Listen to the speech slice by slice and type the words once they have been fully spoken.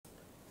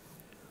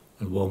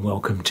A warm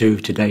welcome to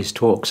today's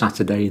talk,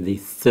 Saturday the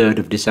 3rd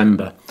of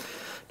December.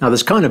 Now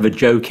there's kind of a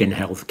joke in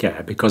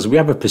healthcare because we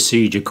have a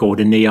procedure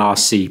called an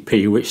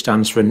ERCP, which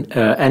stands for an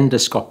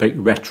endoscopic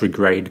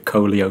retrograde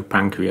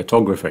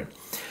choleopancreatography.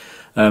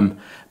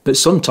 But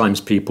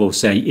sometimes people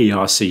say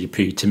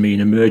ERCP to mean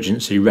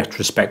emergency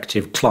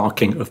retrospective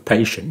clerking of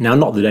patient. Now,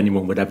 not that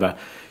anyone would ever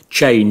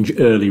change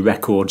early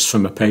records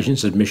from a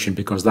patient's admission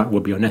because that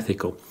would be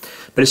unethical,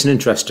 but it's an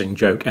interesting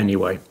joke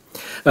anyway.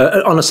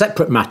 On a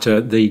separate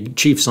matter, the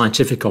chief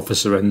scientific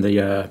officer and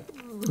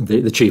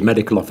the chief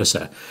medical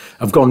officer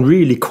have gone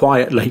really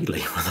quiet lately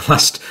for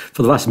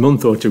the last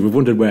month or two. We've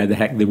wondered where the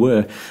heck they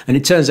were, and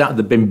it turns out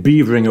they've been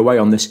beavering away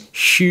on this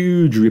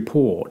huge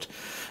report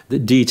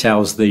that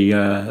details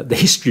the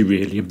history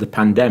really of the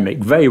pandemic.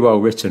 Very well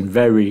written,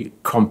 very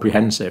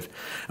comprehensive,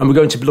 and we're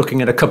going to be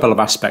looking at a couple of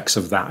aspects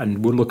of that,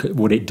 and we'll look at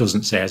what it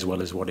doesn't say as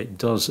well as what it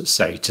does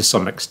say to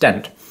some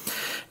extent.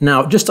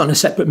 Now, just on a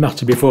separate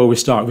matter before we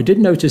start, we did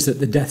notice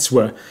that the deaths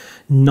were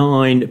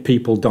 9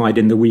 people died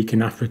in the week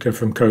in Africa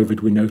from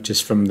COVID. We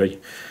noticed from the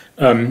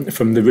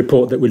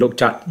report that we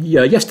looked at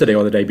yesterday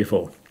or the day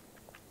before.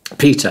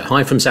 Peter,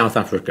 hi from South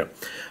Africa.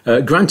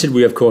 Granted,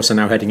 we of course are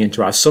now heading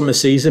into our summer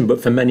season, but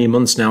for many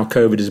months now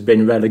COVID has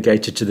been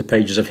relegated to the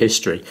pages of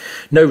history.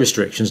 No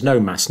restrictions,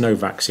 no masks, no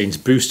vaccines,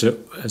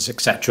 boosters,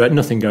 etc.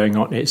 Nothing going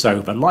on, it's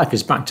over. Life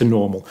is back to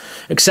normal,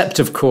 except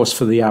of course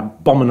for the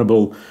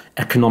abominable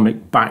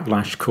economic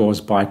backlash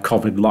caused by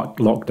COVID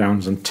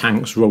lockdowns and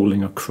tanks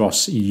rolling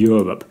across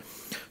Europe.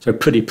 So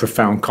pretty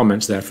profound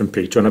comments there from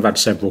Peter, and I've had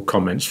several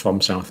comments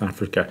from South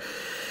Africa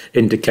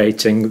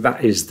indicating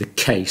that is the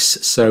case.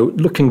 So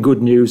looking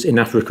good news in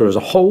Africa as a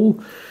whole,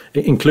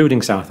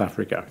 including South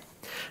Africa.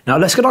 Now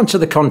let's get on to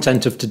the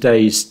content of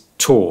today's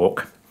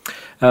talk.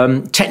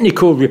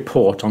 Technical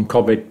report on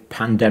COVID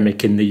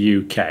pandemic in the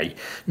UK.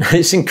 Now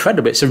it's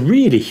incredible. It's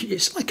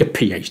like a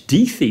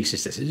PhD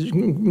thesis. This is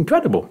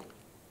incredible.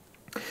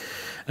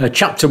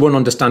 Chapter 1,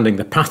 understanding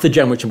the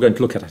pathogen, which I'm going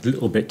to look at a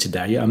little bit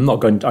today.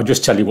 I'll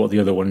just tell you what the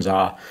other ones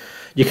are.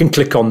 You can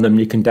click on them,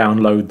 you can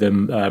download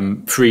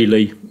them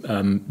freely.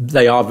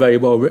 They are very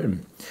well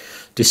written.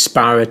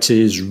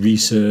 Disparities,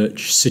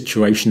 research,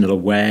 situational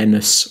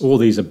awareness, all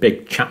these are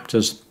big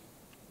chapters.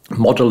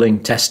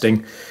 Modelling,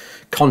 testing,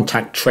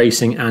 contact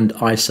tracing and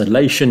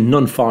isolation,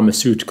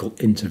 non-pharmaceutical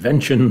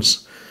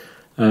interventions,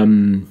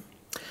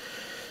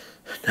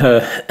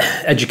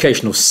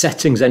 educational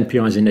settings,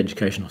 NPIs in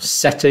educational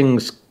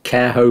settings,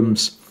 care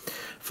homes,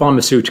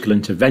 pharmaceutical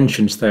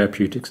interventions,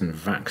 therapeutics and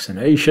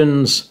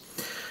vaccinations,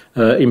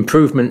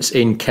 improvements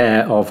in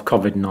care of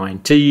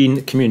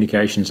COVID-19,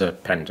 communications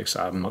appendix.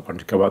 I'm not going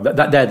to go over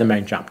that. They're the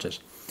main chapters.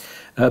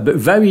 But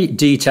very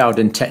detailed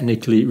and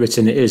technically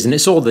written it is. And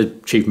it's all the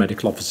chief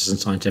medical officers and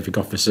scientific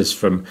officers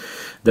from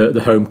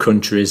the home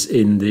countries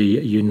in the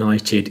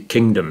United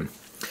Kingdom.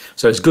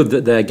 So it's good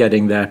that they're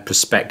getting their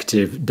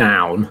perspective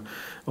down,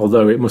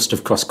 although it must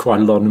have cost quite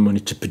a lot of money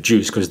to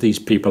produce because these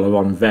people are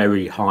on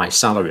very high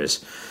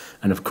salaries.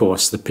 And of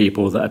course, the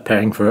people that are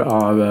paying for it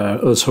are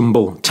us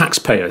humble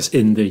taxpayers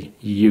in the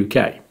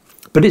UK.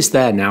 But it's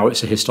there now,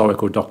 it's a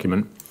historical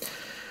document.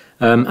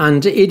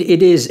 And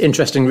it is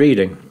interesting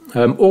reading,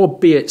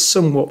 albeit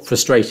somewhat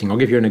frustrating. I'll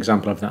give you an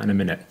example of that in a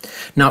minute.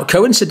 Now,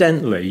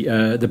 coincidentally,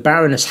 the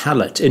Baroness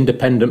Hallett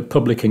independent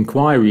public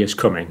inquiry is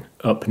coming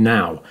up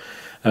now.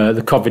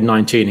 The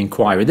COVID-19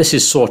 inquiry. This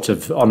is sort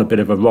of on a bit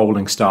of a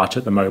rolling start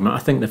at the moment. I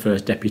think the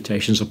first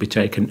deputations will be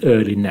taken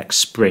early next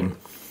spring.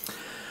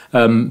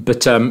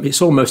 But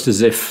it's almost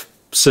as if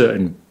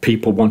certain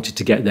people wanted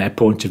to get their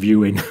point of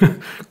view in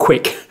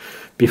quick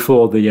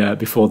before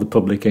the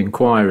public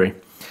inquiry.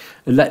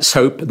 Let's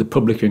hope the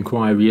public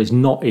inquiry is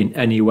not in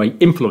any way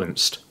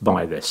influenced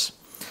by this,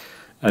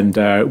 and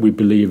we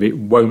believe it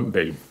won't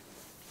be.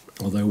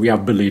 Although we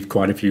have believed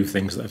quite a few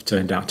things that have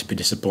turned out to be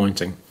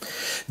disappointing.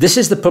 This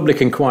is the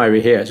public inquiry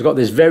here. It's got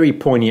this very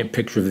poignant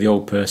picture of the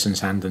old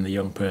person's hand and the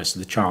young person,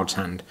 the child's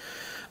hand,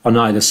 on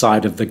either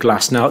side of the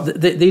glass. Now,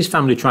 these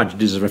family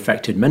tragedies have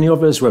affected many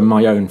of us. When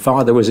my own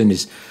father was in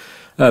his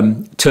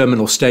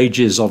terminal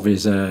stages of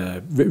his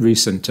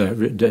recent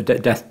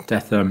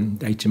death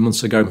 18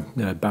 months ago,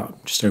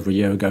 about just over a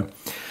year ago.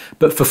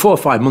 But for 4 or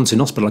 5 months in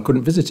hospital, I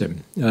couldn't visit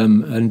him.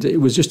 And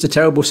it was just a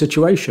terrible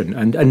situation.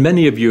 And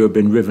many of you have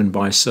been riven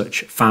by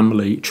such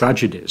family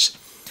tragedies.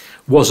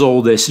 Was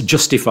all this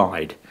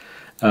justified?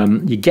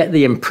 You get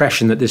the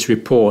impression that this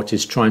report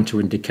is trying to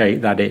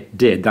indicate that it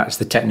did. That's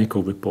the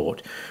technical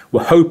report.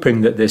 We're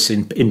hoping that this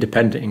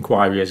independent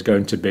inquiry is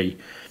going to be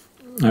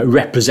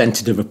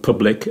representative of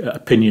public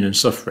opinion and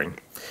suffering.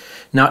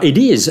 Now, it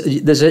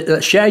is. There's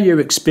a share your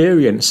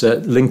experience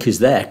link is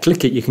there.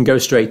 Click it. You can go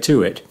straight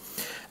to it.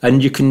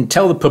 And you can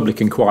tell the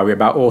public inquiry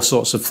about all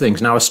sorts of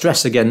things. Now, I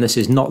stress again, this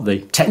is not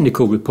the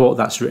technical report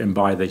that's written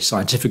by the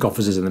scientific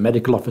officers and the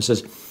medical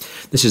officers.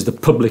 This is the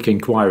public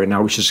inquiry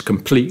now, which is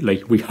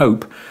completely, we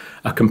hope,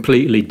 a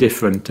completely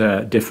different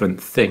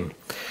thing.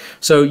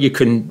 So you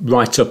can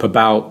write up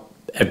about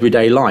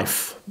everyday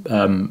life,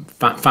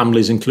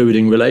 families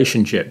including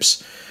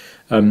relationships,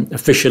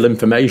 official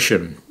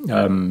information,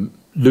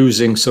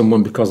 losing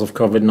someone because of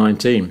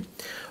COVID-19.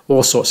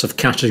 All sorts of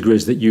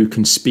categories that you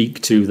can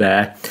speak to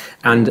there,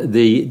 and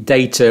the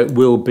data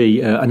will be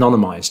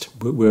anonymized.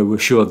 We're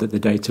sure that the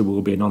data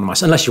will be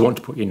anonymized, unless you want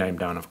to put your name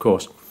down, of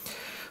course.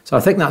 So I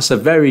think that's a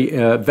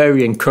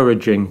very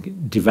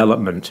encouraging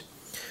development,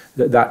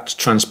 that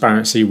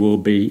transparency will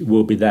be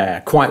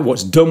there. Quite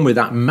what's done with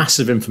that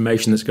massive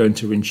information that's going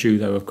to ensue,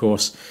 though, of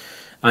course,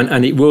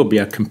 and it will be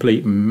a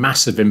complete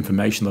massive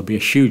information. There'll be a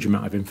huge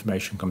amount of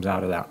information comes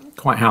out of that.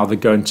 Quite how they're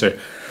going to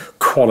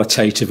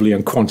qualitatively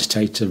and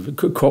quantitatively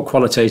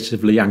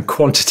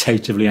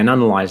and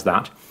analyse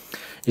that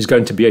is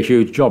going to be a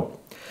huge job.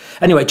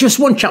 Anyway, just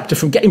one chapter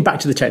from getting back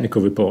to the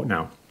technical report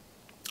now.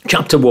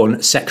 Chapter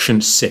 1,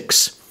 Section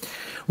 6.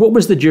 What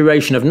was the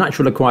duration of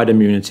natural acquired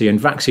immunity and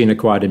vaccine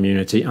acquired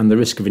immunity and the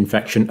risk of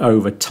infection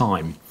over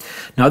time?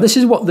 Now, this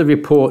is what the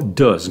report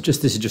does.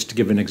 This is just to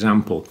give an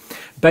example.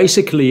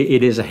 Basically,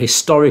 it is a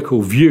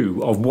historical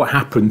view of what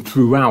happened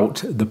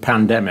throughout the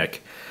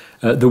pandemic,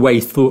 the way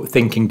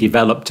thinking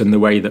developed and the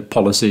way that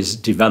policies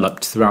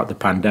developed throughout the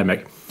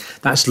pandemic.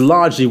 That's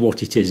largely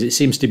what it is. It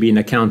seems to be an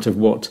account of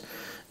what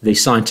the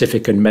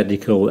scientific and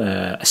medical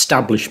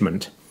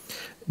establishment,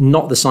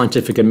 not the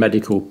scientific and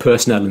medical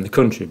personnel in the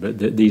country, but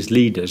these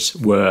leaders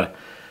were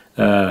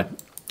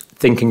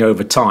thinking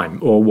over time,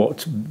 or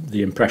what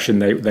the impression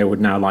they would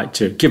now like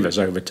to give us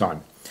over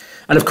time.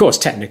 And of course,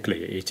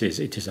 technically, it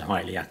is a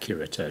highly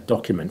accurate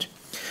document.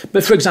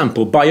 But for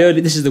example,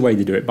 this is the way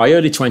they do it. By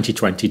early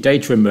 2020,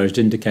 data emerged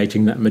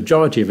indicating that a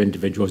majority of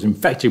individuals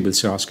infected with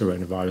SARS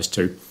coronavirus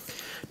 2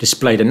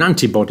 displayed an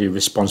antibody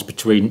response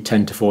between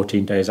 10 to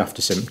 14 days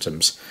after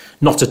symptoms.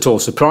 Not at all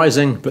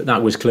surprising, but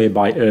that was clear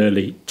by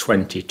early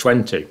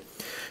 2020.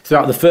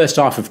 Throughout the first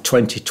half of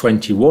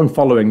 2021,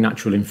 following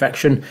natural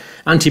infection,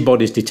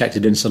 antibodies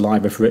detected in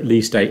saliva for at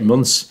least 8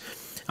 months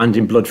and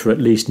in blood for at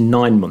least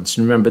 9 months.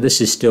 And remember, this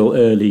is still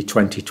early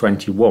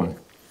 2021.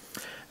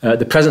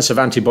 The presence of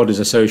antibodies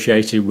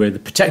associated with a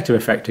protective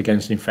effect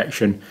against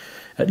infection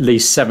at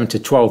least 7 to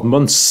 12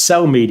 months,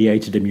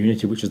 cell-mediated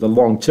immunity, which is the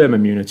long-term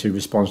immunity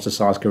response to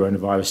SARS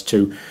coronavirus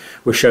 2,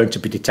 was shown to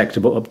be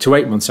detectable up to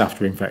 8 months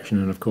after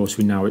infection. And of course,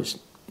 we know it's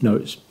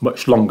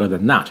much longer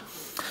than that.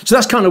 So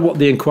that's kind of what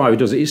the inquiry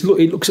does. It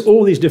looks at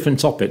all these different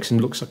topics and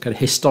looks like a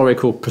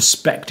historical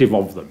perspective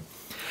of them.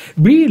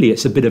 Really,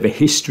 it's a bit of a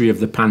history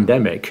of the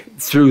pandemic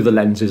through the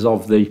lenses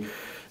of the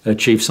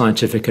chief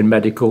scientific and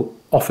medical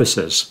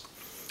officers.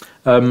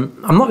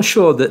 I'm not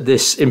sure that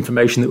this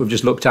information that we've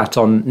just looked at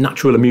on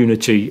natural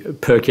immunity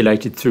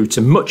percolated through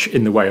to much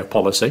in the way of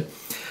policy,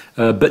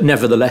 but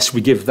nevertheless we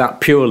give that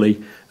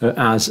purely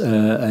as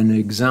an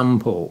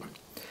example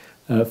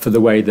for the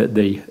way that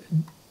the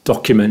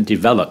document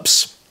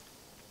develops.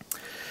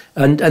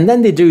 And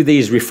then they do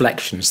these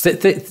reflections.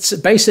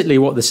 Basically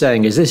what they're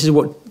saying is this is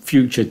what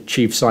future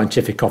chief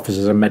scientific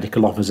officers and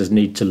medical officers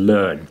need to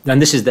learn. And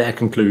this is their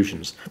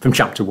conclusions from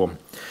chapter 1.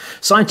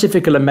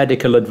 Scientific and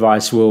medical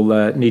advice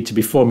will need to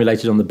be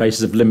formulated on the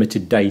basis of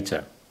limited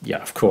data. Yeah,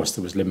 of course,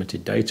 there was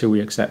limited data. We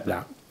accept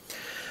that.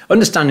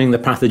 Understanding the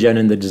pathogen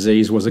in the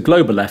disease was a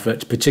global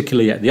effort,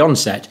 particularly at the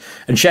onset,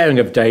 and sharing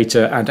of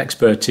data and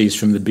expertise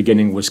from the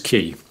beginning was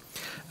key.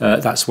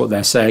 That's what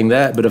they're saying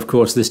there. But of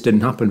course, this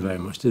didn't happen very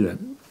much, did it?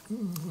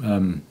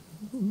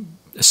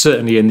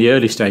 Certainly in the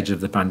early stages of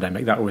the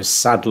pandemic, that was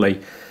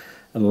sadly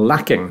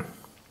lacking.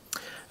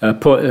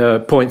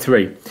 Point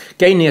 3.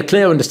 Gaining a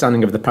clear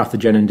understanding of the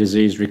pathogen and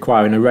disease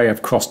require an array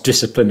of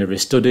cross-disciplinary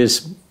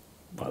studies.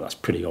 Well, that's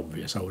pretty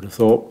obvious, I would have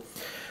thought.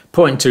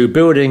 Point 2.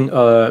 Building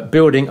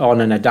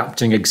on and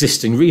adapting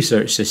existing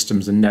research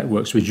systems and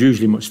networks was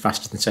usually much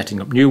faster than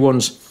setting up new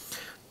ones.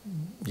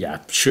 Yeah,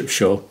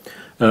 sure.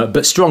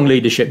 But strong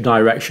leadership,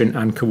 direction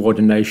and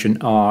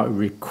coordination are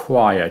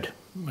required.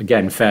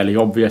 Again, fairly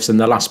obvious. And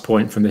the last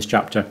point from this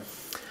chapter.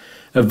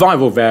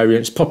 Viral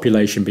variants,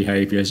 population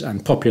behaviours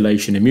and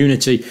population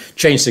immunity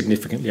change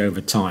significantly over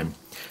time.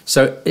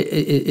 So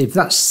if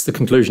that's the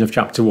conclusion of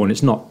chapter 1,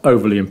 it's not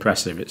overly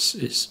impressive.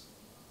 It's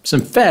some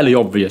fairly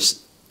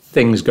obvious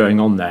things going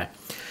on there.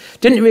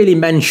 Didn't really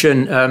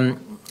mention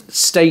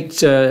state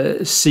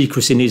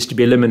secrecy needs to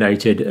be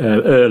eliminated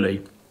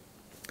early,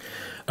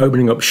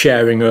 opening up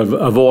sharing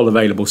of all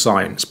available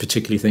science,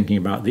 particularly thinking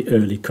about the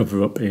early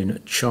cover-up in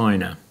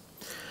China.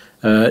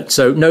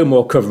 So no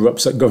more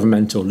cover-ups at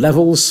governmental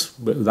levels.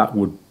 That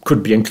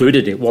could be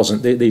included. It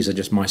wasn't. These are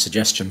just my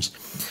suggestions.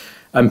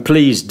 And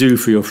please do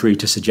feel free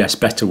to suggest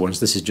better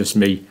ones. This is just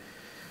me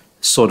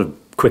sort of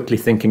quickly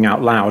thinking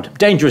out loud.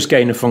 Dangerous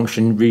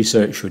gain-of-function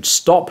research should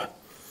stop.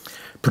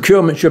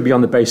 Procurement should be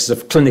on the basis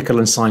of clinical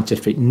and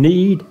scientific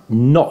need,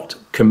 not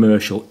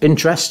commercial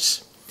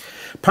interests.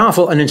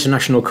 Powerful and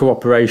international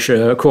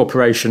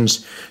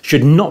corporations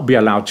should not be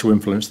allowed to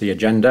influence the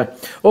agenda.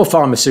 All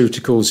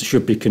pharmaceuticals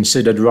should be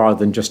considered rather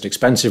than just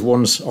expensive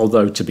ones,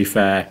 although, to be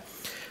fair,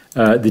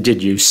 they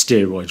did use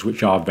steroids,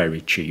 which are very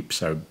cheap,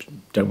 so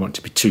don't want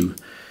to be too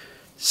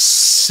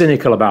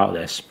cynical about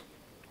this.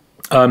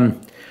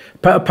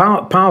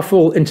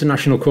 Powerful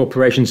international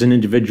corporations and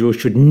individuals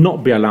should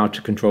not be allowed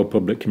to control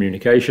public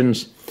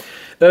communications.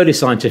 Early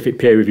scientific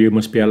peer review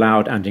must be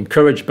allowed and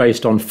encouraged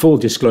based on full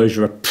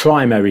disclosure of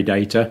primary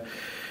data.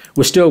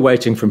 We're still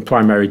waiting for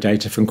primary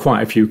data from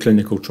quite a few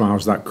clinical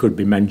trials that could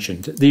be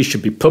mentioned. These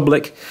should be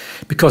public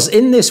because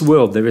in this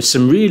world there is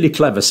some really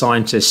clever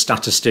scientists,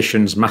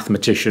 statisticians,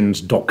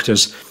 mathematicians,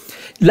 doctors.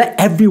 Let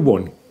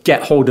everyone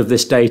get hold of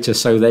this data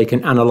so they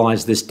can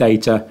analyse this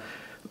data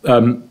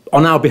on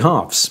our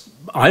behalves.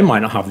 I might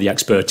not have the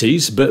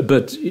expertise,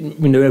 but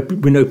we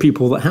know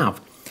people that have.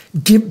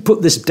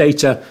 Put this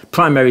data,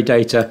 primary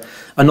data,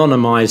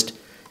 anonymised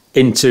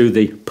into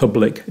the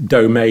public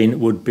domain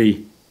would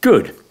be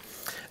good.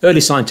 Early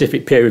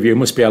scientific peer review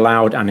must be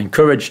allowed and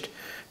encouraged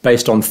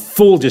based on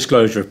full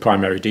disclosure of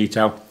primary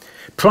detail.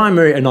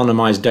 Primary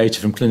anonymised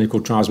data from clinical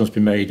trials must be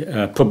made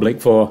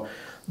public for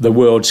the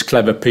world's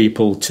clever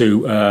people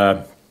to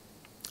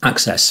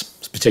access,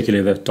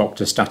 particularly the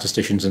doctors,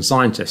 statisticians and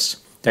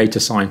scientists, data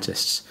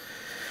scientists.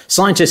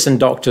 Scientists and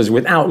doctors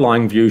with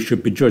outlying views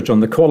should be judged on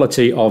the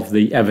quality of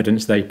the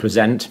evidence they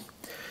present.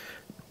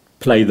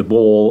 Play the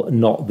ball,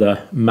 not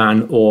the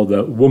man or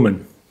the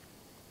woman.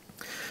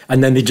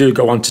 And then they do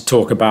go on to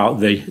talk about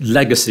the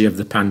legacy of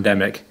the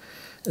pandemic,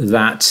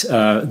 that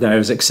there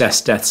is excess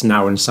deaths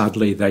now, and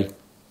sadly they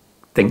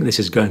think this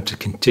is going to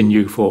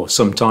continue for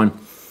some time,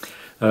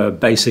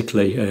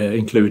 basically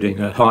including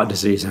heart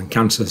disease and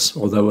cancers,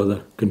 although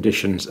other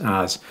conditions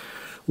as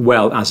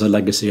well as a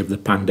legacy of the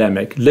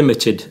pandemic.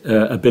 Limited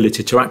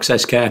ability to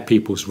access care,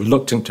 people's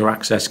reluctant to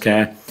access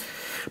care,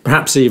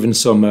 perhaps even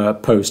some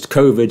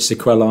post-COVID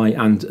sequelae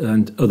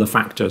and other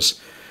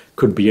factors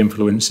could be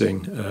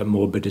influencing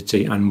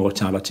morbidity and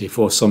mortality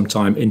for some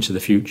time into the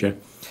future.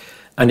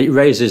 And it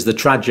raises the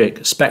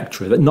tragic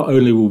spectre that not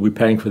only will we be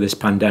paying for this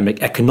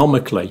pandemic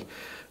economically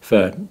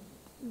for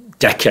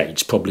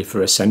decades, probably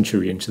for a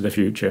century into the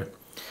future,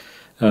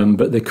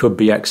 but there could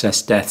be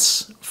excess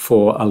deaths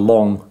for a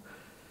long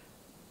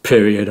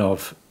period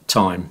of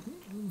time,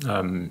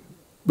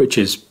 which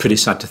is pretty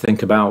sad to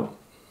think about.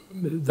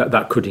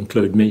 That could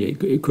include me.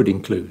 It could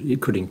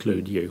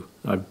include you.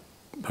 I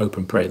hope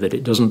and pray that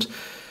it doesn't.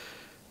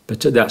 But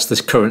that's the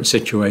current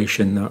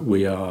situation that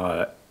we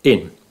are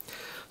in.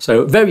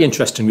 So, very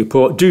interesting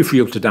report. Do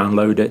feel to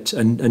download it,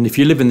 and if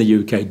you live in the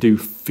UK, do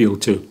feel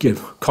to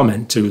give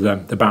comment to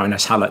the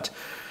Baroness Hallett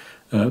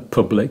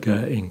public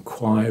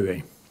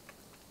inquiry.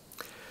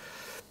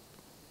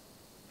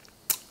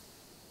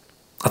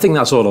 I think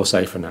that's all I'll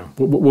say for now.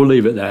 We'll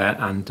leave it there,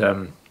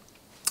 and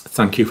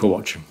thank you for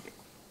watching.